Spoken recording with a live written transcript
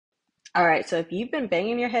All right, so if you've been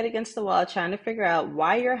banging your head against the wall trying to figure out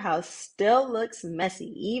why your house still looks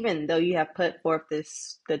messy, even though you have put forth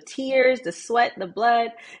the tears, the sweat, the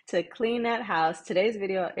blood to clean that house, today's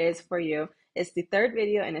video is for you. It's the third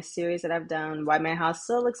video in a series that I've done, why my house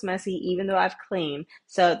still looks messy even though I've cleaned.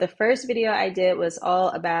 So the first video I did was all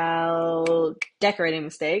about decorating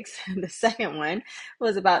mistakes. The second one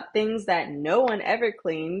was about things that no one ever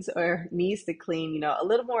cleans or needs to clean, a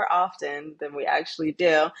little more often than we actually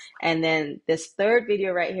do. And then this third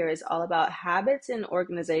video right here is all about habits and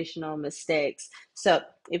organizational mistakes. So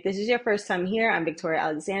if this is your first time here, I'm Victoria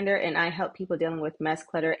Alexander, and I help people dealing with mess,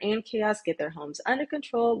 clutter, and chaos get their homes under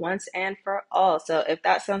control once and for all. So if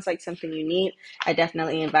that sounds like something you need, I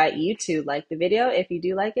definitely invite you to like the video. If you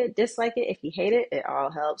do like it, dislike it. If you hate it, it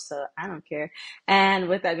all helps. So I don't care. And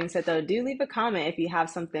with that being said, though, do leave a comment if you have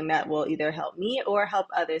something that will either help me or help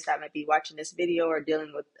others that might be watching this video or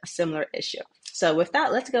dealing with a similar issue. So with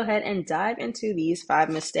that, let's go ahead and dive into these 5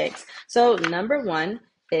 mistakes. So number 1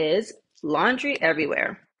 is laundry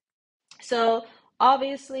everywhere. So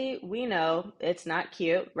obviously we know it's not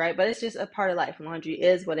cute, right? But it's just a part of life. Laundry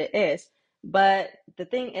is what it is. But the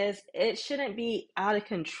thing is, it shouldn't be out of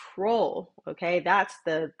control. Okay, that's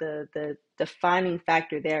the defining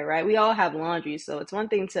factor there, right? We all have laundry, so it's one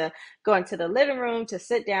thing to go into the living room to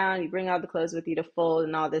sit down, you bring all the clothes with you to fold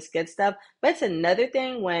and all this good stuff. But it's another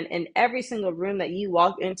thing when in every single room that you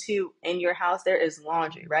walk into in your house, there is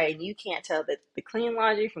laundry, right? And you can't tell the clean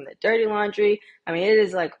laundry from the dirty laundry. I mean, it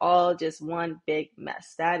is like all just one big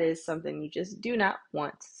mess. That is something you just do not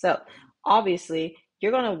want. So obviously,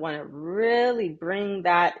 you're going to want to really bring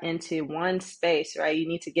that into one space, right? You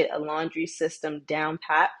need to get a laundry system down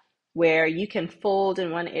pat where you can fold in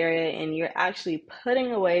one area and you're actually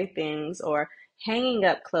putting away things or hanging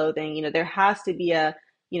up clothing. There has to be a,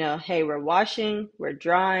 hey, we're washing, we're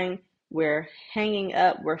drying, we're hanging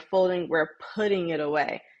up, we're folding, we're putting it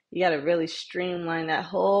away. You got to really streamline that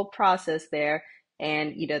whole process there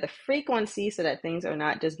and, the frequency so that things are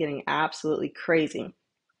not just getting absolutely crazy.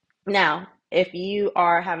 Now, if you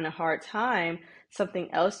are having a hard time,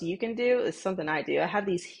 something else you can do is something I do. I have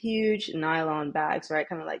these huge nylon bags, right?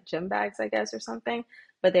 Kind of like gym bags, I guess, or something.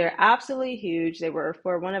 But they're absolutely huge. They were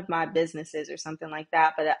for one of my businesses or something like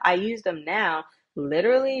that. But I use them now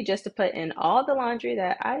literally just to put in all the laundry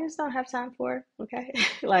that I just don't have time for. Okay.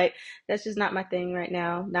 Like, that's just not my thing right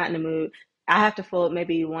now. Not in the mood. I have to fold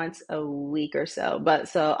maybe once a week or so. But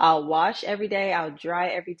so I'll wash every day, I'll dry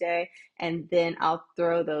every day, and then I'll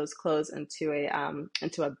throw those clothes into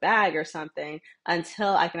a bag or something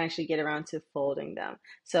until I can actually get around to folding them.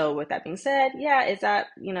 So with that being said, yeah, is that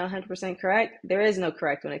 100% correct? There is no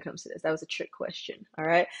correct when it comes to this. That was a trick question. All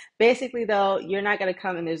right. Basically, though, you're not gonna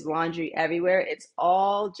come and there's laundry everywhere. It's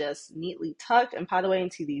all just neatly tucked and piled away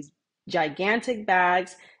into these gigantic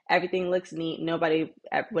bags. Everything looks neat. Nobody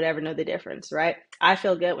would ever know the difference, right? I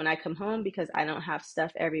feel good when I come home because I don't have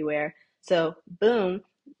stuff everywhere. So boom,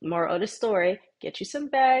 moral of the story, get you some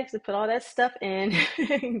bags to put all that stuff in,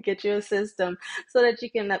 get you a system so that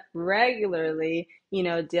you can regularly,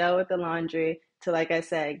 deal with the laundry to, like I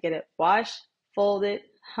said, get it washed, folded,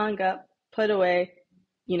 hung up, put away,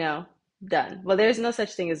 you know, done. Well, there's no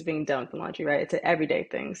such thing as being done with the laundry, right? It's an everyday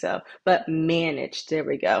thing. So, but managed, there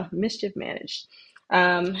we go. Mischief managed.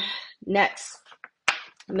 Um, Next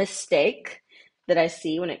mistake that I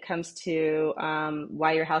see when it comes to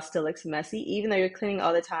why your house still looks messy, even though you're cleaning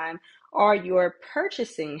all the time, are your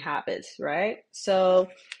purchasing habits, right? So,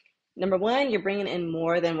 number one, you're bringing in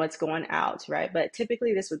more than what's going out, right? But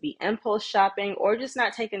typically, this would be impulse shopping or just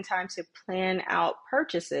not taking time to plan out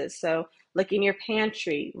purchases. So, look in your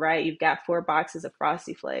pantry, right? You've got 4 boxes of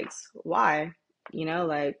Frosty Flakes. Why?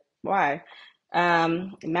 Like, why?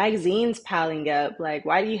 Magazines piling up. Like,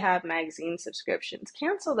 why do you have magazine subscriptions?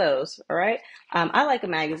 Cancel those, all right? I like a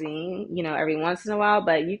magazine, every once in a while,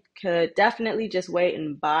 but you could definitely just wait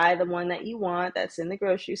and buy the one that you want that's in the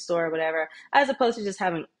grocery store or whatever, as opposed to just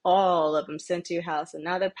having all of them sent to your house and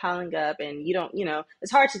now they're piling up and you don't,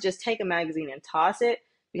 it's hard to just take a magazine and toss it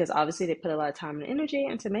because obviously they put a lot of time and energy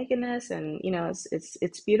into making this and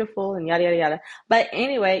it's beautiful and yada yada yada. But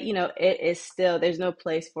anyway, it is still, there's no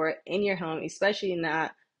place for it in your home, especially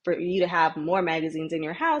not for you to have more magazines in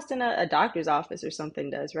your house than a doctor's office or something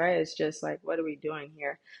does, right? It's just like, what are we doing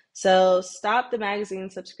here? So stop the magazine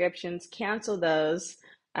subscriptions, cancel those.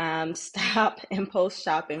 Stop impulse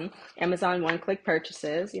shopping, Amazon one-click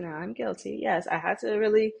purchases. I'm guilty. Yes, I had to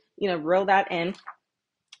really, reel that in.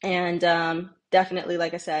 And definitely,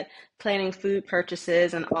 like I said, planning food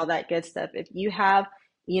purchases and all that good stuff. If you have,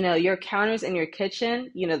 your counters in your kitchen,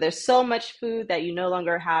 there's so much food that you no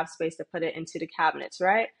longer have space to put it into the cabinets,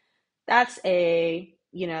 right? That's a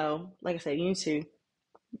like I said, you need to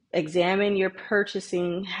examine your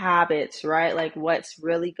purchasing habits, right? Like what's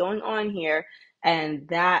really going on here. And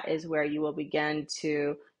that is where you will begin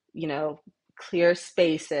to, you know, clear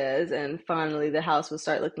spaces, and finally the house will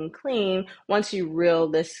start looking clean once you reel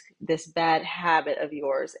this bad habit of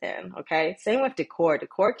yours in. Okay. Same with decor.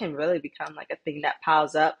 Decor can really become like a thing that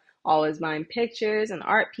piles up, always buying pictures and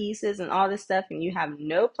art pieces and all this stuff, and you have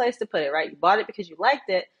no place to put it, right? You bought it because you liked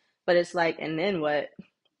it, but it's like, and then what?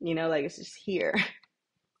 Like it's just here.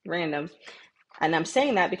 Random. And I'm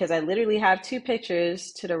saying that because I literally have two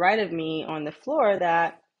pictures to the right of me on the floor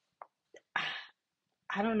that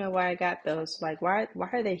I don't know why I got those. Like, why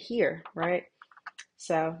are they here, right?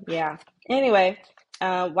 So, yeah. Anyway,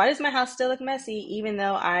 why does my house still look messy even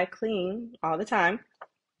though I clean all the time?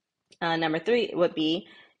 Number three would be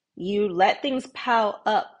you let things pile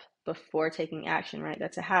up before taking action, right?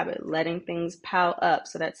 That's a habit, letting things pile up.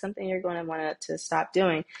 So that's something you're going to want to stop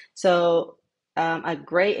doing. So a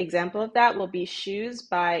great example of that will be shoes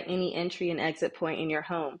by any entry and exit point in your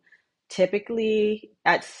home. Typically,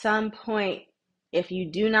 at some point, if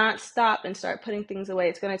you do not stop and start putting things away,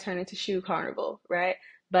 it's going to turn into shoe carnival, right?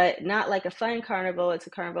 But not like a fun carnival. It's a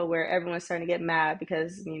carnival where everyone's starting to get mad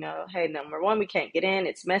because, hey, number one, we can't get in.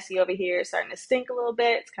 It's messy over here. It's starting to stink a little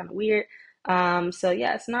bit. It's kind of weird. So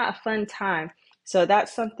yeah, it's not a fun time. So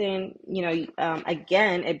that's something,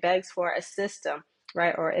 again, it begs for a system,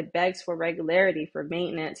 right? Or it begs for regularity, for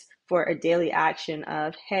maintenance, for a daily action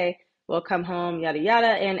of, hey, we'll come home, yada, yada.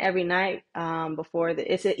 And every night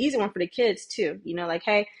it's an easy one for the kids too, like,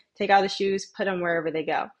 hey, take out the shoes, put them wherever they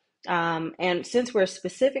go. And since we're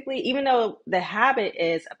specifically, even though the habit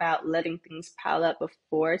is about letting things pile up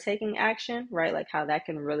before taking action, right? Like how that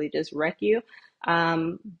can really just wreck you.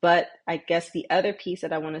 But I guess the other piece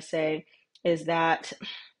that I want to say is that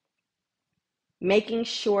making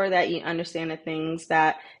sure that you understand the things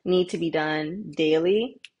that need to be done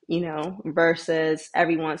daily, versus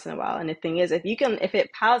every once in a while. And the thing is, if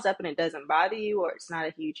it piles up and it doesn't bother you, or it's not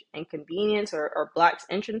a huge inconvenience or blocks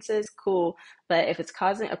entrances, cool. But if it's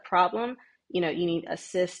causing a problem, you need a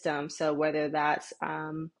system. So whether that's,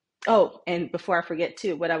 oh, and before I forget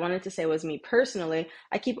too, what I wanted to say was, me personally,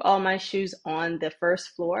 I keep all my shoes on the first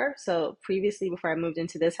floor. So previously, before I moved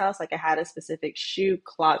into this house, like I had a specific shoe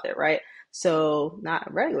closet, right? So not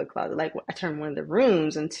a regular closet, like I turned one of the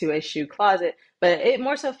rooms into a shoe closet, but it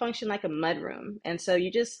more so functioned like a mud room. And so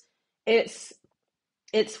it's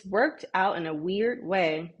it's worked out in a weird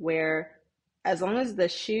way where, as long as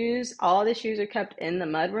all the shoes are kept in the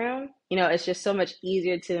mudroom, it's just so much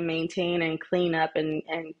easier to maintain and clean up and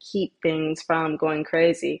keep things from going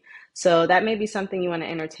crazy. So that may be something you want to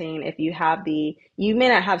entertain if you may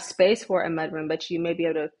not have space for a mudroom, but you may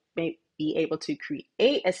be able to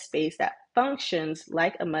create a space that functions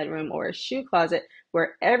like a mudroom or a shoe closet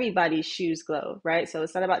where everybody's shoes go, right? So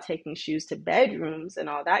it's not about taking shoes to bedrooms and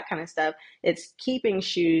all that kind of stuff. It's keeping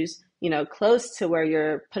shoes, close to where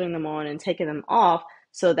you're putting them on and taking them off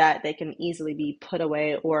so that they can easily be put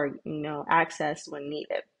away or, accessed when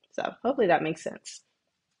needed. So hopefully that makes sense.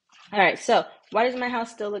 All right, so why does my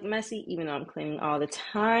house still look messy even though I'm cleaning all the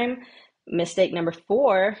time? Mistake number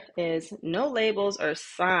 4 is no labels or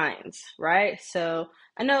signs, right? So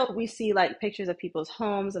I know we see like pictures of people's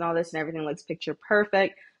homes and all this and everything looks picture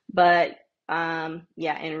perfect, but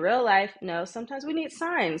yeah, in real life, no, sometimes we need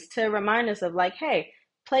signs to remind us of like, hey,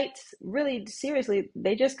 plates, really seriously,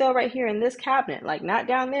 they just go right here in this cabinet, like not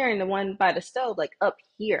down there in the one by the stove, like up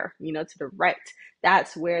here, to the right.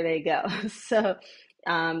 That's where they go. So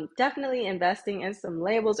definitely investing in some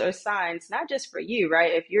labels or signs, not just for you,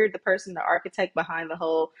 right? If you're the person, the architect behind the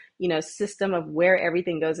whole, system of where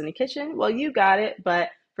everything goes in the kitchen, well, you got it. But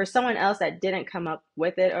for someone else that didn't come up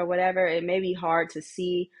with it or whatever, it may be hard to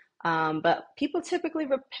see. But people typically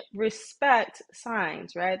respect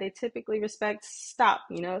signs, right? They typically respect stop,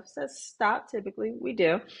 it says stop, typically we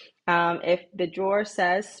do. If the drawer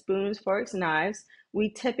says spoons, forks, knives,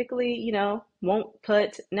 we typically, won't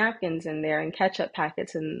put napkins in there and ketchup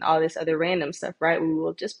packets and all this other random stuff, right? We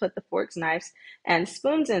will just put the forks, knives, and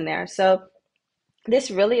spoons in there. So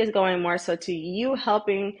this really is going more so to you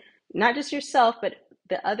helping not just yourself, but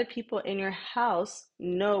the other people in your house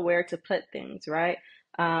know where to put things, right?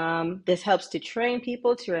 This helps to train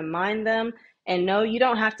people, to remind them. And no, you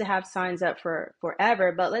don't have to have signs up for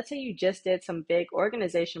forever, but let's say you just did some big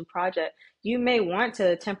organization project. You may want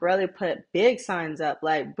to temporarily put big signs up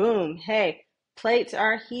like, boom, hey, plates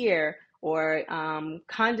are here, or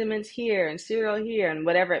condiments here and cereal here and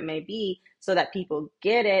whatever it may be, so that people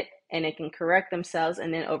get it and it can correct themselves.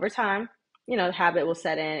 And then over time, the habit will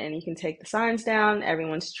set in and you can take the signs down.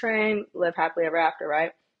 Everyone's trained, live happily ever after,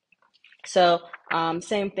 right? So,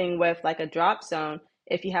 same thing with like a drop zone.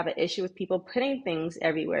 If you have an issue with people putting things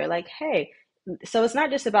everywhere, like, hey, so it's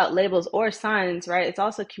not just about labels or signs, right? It's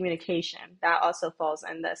also communication that also falls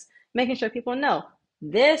in this, making sure people know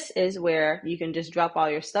this is where you can just drop all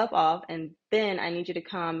your stuff off, and then I need you to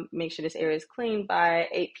come make sure this area is clean by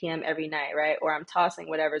 8 p.m. every night, right? Or I'm tossing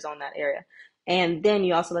whatever's on that area. And then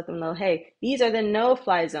you also let them know, hey, these are the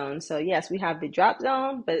no-fly zones. So yes, we have the drop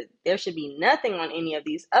zone, but there should be nothing on any of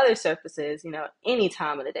these other surfaces, any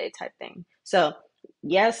time of the day type thing. So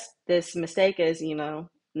yes, this mistake is, the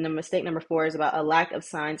mistake number 4 is about a lack of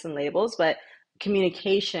signs and labels, but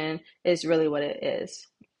communication is really what it is.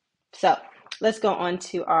 So let's go on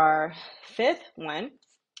to our fifth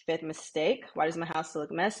mistake. Why does my house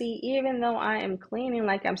look messy even though I am cleaning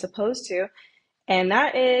like I'm supposed to? And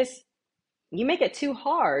that is you make it too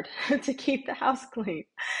hard to keep the house clean.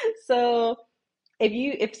 So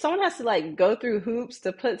if someone has to like go through hoops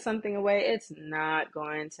to put something away, it's not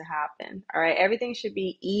going to happen. All right, everything should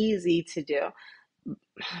be easy to do.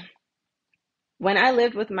 When I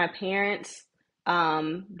lived with my parents,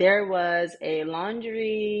 there was a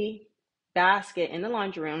laundry basket in the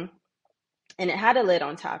laundry room, and it had a lid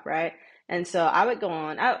on top, right? And so I would go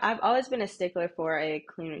on. I've always been a stickler for a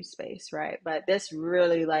cleaner space, right? But this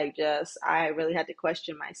really, like, I really had to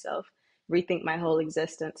question myself, rethink my whole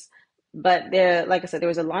existence. But there, like I said, there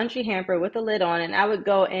was a laundry hamper with a lid on, and I would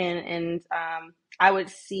go in and I would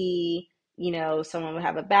see, someone would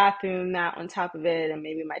have a bathroom mat on top of it, and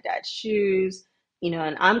maybe my dad's shoes,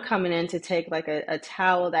 and I'm coming in to take like a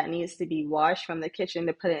towel that needs to be washed from the kitchen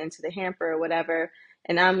to put it into the hamper or whatever,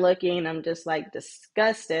 and I'm looking, I'm just like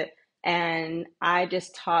disgusted. And I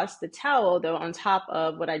just tossed the towel though on top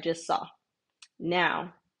of what I just saw.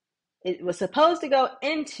 Now, it was supposed to go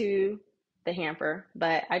into the hamper,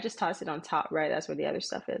 but I just tossed it on top, right? That's where the other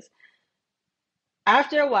stuff is.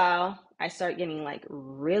 After a while, I start getting like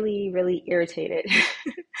really, really irritated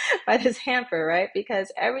by this hamper, right?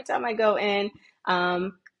 Because every time I go in,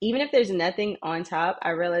 even if there's nothing on top, I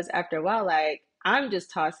realize after a while, like I'm just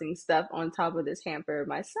tossing stuff on top of this hamper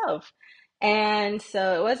myself. And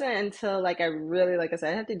so it wasn't until like I really, like I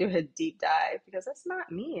said, I had to do a deep dive because that's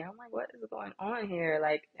not me. I'm like, what is going on here?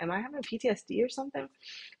 Like, am I having PTSD or something?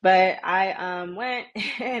 But I went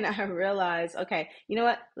and I realized, okay, you know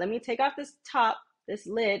what? Let me take off this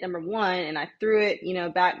lid, number one, and I threw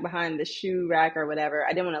it, back behind the shoe rack or whatever.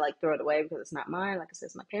 I didn't want to like throw it away because it's not mine. Like I said,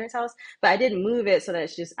 it's my parents' house, but I didn't move it so that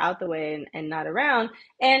it's just out the way and not around.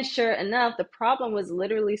 And sure enough, the problem was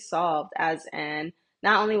literally solved, as in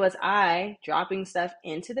not only was I dropping stuff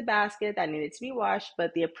into the basket that needed to be washed,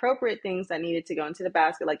 but the appropriate things that needed to go into the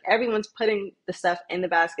basket, like everyone's putting the stuff in the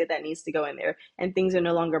basket that needs to go in there, and things are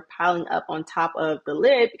no longer piling up on top of the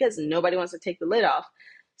lid because nobody wants to take the lid off.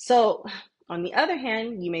 So on the other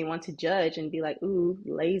hand, you may want to judge and be like, ooh,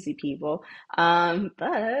 lazy people.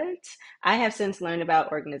 But I have since learned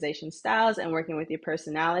about organization styles and working with your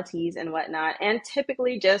personalities and whatnot. And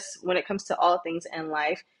typically, just when it comes to all things in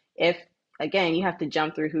life, if again, you have to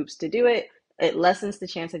jump through hoops to do it, it lessens the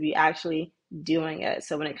chance of you actually doing it.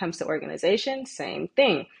 So when it comes to organization, same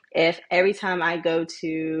thing. If every time I go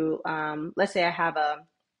to, let's say I have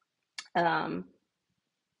um,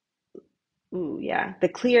 the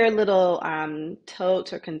clear little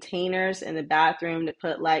totes or containers in the bathroom to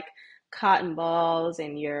put like cotton balls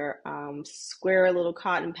and your square little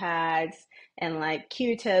cotton pads and like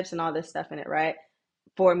Q-tips and all this stuff in it, right?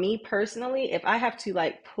 For me personally, if I have to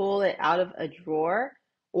like pull it out of a drawer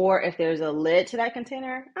or if there's a lid to that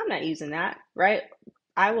container, I'm not using that, right?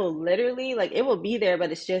 I will literally, like, it will be there,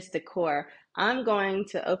 but it's just decor. I'm going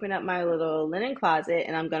to open up my little linen closet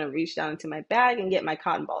and I'm going to reach down into my bag and get my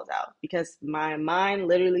cotton balls out because my mind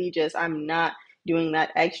literally just, I'm not doing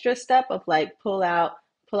that extra step of like pull out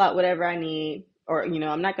whatever I need, or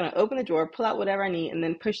I'm not going to open the drawer, pull out whatever I need, and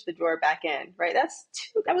then push the drawer back in, right?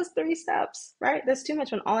 That was 3 steps, right? That's too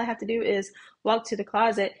much when all I have to do is walk to the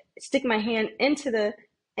closet, stick my hand into the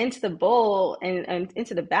bowl and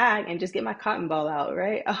into the bag and just get my cotton ball out,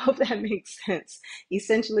 right? I hope that makes sense.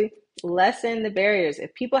 Essentially, lessen the barriers.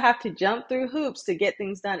 If people have to jump through hoops to get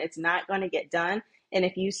things done, it's not going to get done. And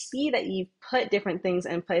if you see that you've put different things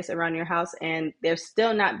in place around your house and they're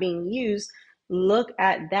still not being used, look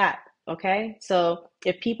at that. Okay. So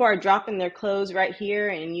if people are dropping their clothes right here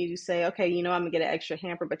and you say, okay, I'm gonna get an extra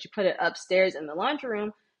hamper, but you put it upstairs in the laundry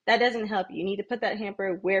room, that doesn't help you. You need to put that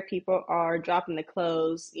hamper where people are dropping the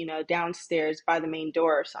clothes, downstairs by the main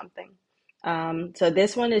door or something. So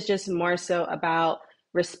this one is just more so about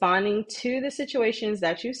responding to the situations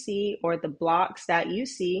that you see or the blocks that you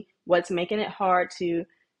see, what's making it hard to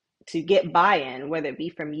to get buy-in, whether it be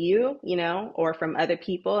from you, or from other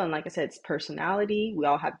people. And like I said, it's personality. We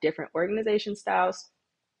all have different organization styles.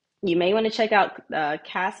 You may want to check out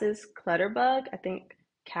Cass's Clutterbug. I think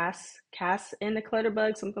Cass in the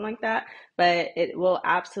Clutterbug, something like that. But it will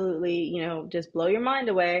absolutely, just blow your mind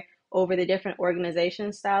away over the different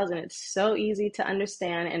organization styles. And it's so easy to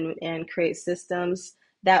understand and create systems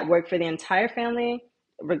that work for the entire family,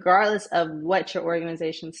 regardless of what your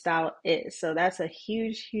organization style is. So that's a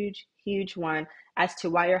huge, huge, huge one as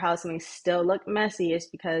to why your house may still look messy, is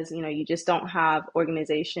because, you just don't have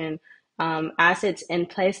organization assets in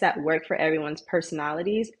place that work for everyone's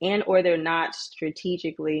personalities, and or they're not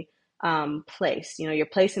strategically placed. You're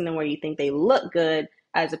placing them where you think they look good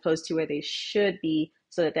as opposed to where they should be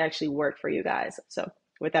so that they actually work for you guys. So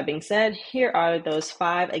with that being said, here are those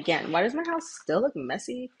 5. Again, why does my house still look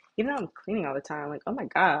messy even though I'm cleaning all the time? Like, oh my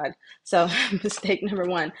God. So mistake number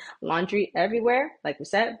 1, laundry everywhere. Like we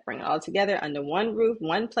said, bring it all together under one roof,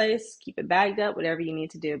 one place, keep it bagged up, whatever you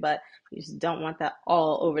need to do. But you just don't want that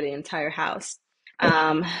all over the entire house.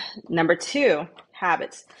 Number 2,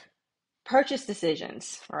 habits. Purchase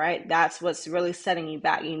decisions. All right. That's what's really setting you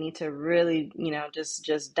back. You need to really,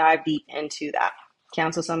 just dive deep into that.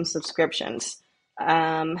 Cancel some subscriptions.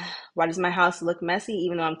 Why does my house look messy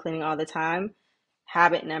even though I'm cleaning all the time?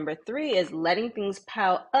 Habit number 3 is letting things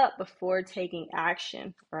pile up before taking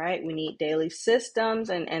action, right? We need daily systems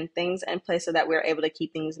and things in place so that we're able to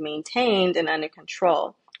keep things maintained and under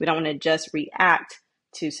control. We don't want to just react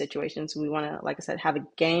to situations. We want to, like I said, have a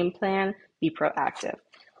game plan, be proactive.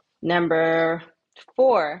 Number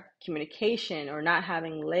 4, communication, or not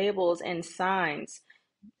having labels and signs.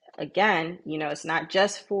 Again, it's not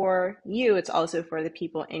just for you, it's also for the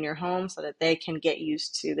people in your home so that they can get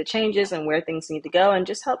used to the changes and where things need to go, and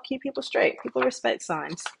just help keep people straight. People respect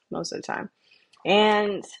signs most of the time.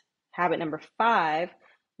 And habit number 5,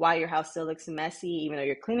 why your house still looks messy even though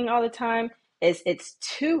you're cleaning all the time, is it's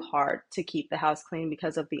too hard to keep the house clean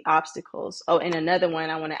because of the obstacles. Oh, and another one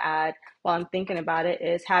I want to add while I'm thinking about it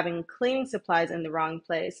is having cleaning supplies in the wrong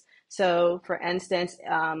place. So for instance,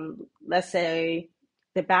 let's say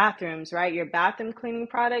the bathrooms, right? Your bathroom cleaning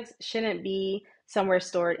products shouldn't be somewhere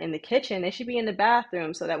stored in the kitchen. They should be in the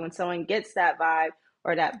bathroom so that when someone gets that vibe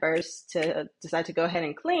or that burst to decide to go ahead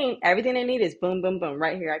and clean, everything they need is boom, boom, boom,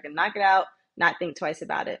 right here. I can knock it out, not think twice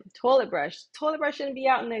about it. Toilet brush shouldn't be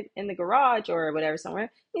out in the garage or whatever somewhere.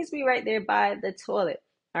 It needs to be right there by the toilet.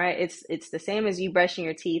 All right, it's the same as you brushing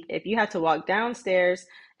your teeth. If you have to walk downstairs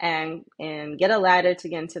and get a ladder to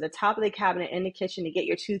get into the top of the cabinet in the kitchen to get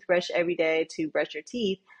your toothbrush every day to brush your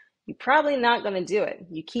teeth, you're probably not going to do it.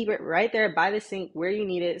 You keep it right there by the sink where you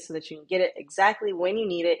need it so that you can get it exactly when you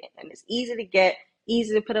need it, and it's easy to get,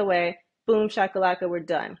 easy to put away. Boom, shakalaka, we're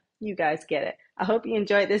done. You guys get it. I hope you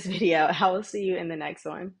enjoyed this video. I will see you in the next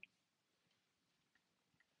one.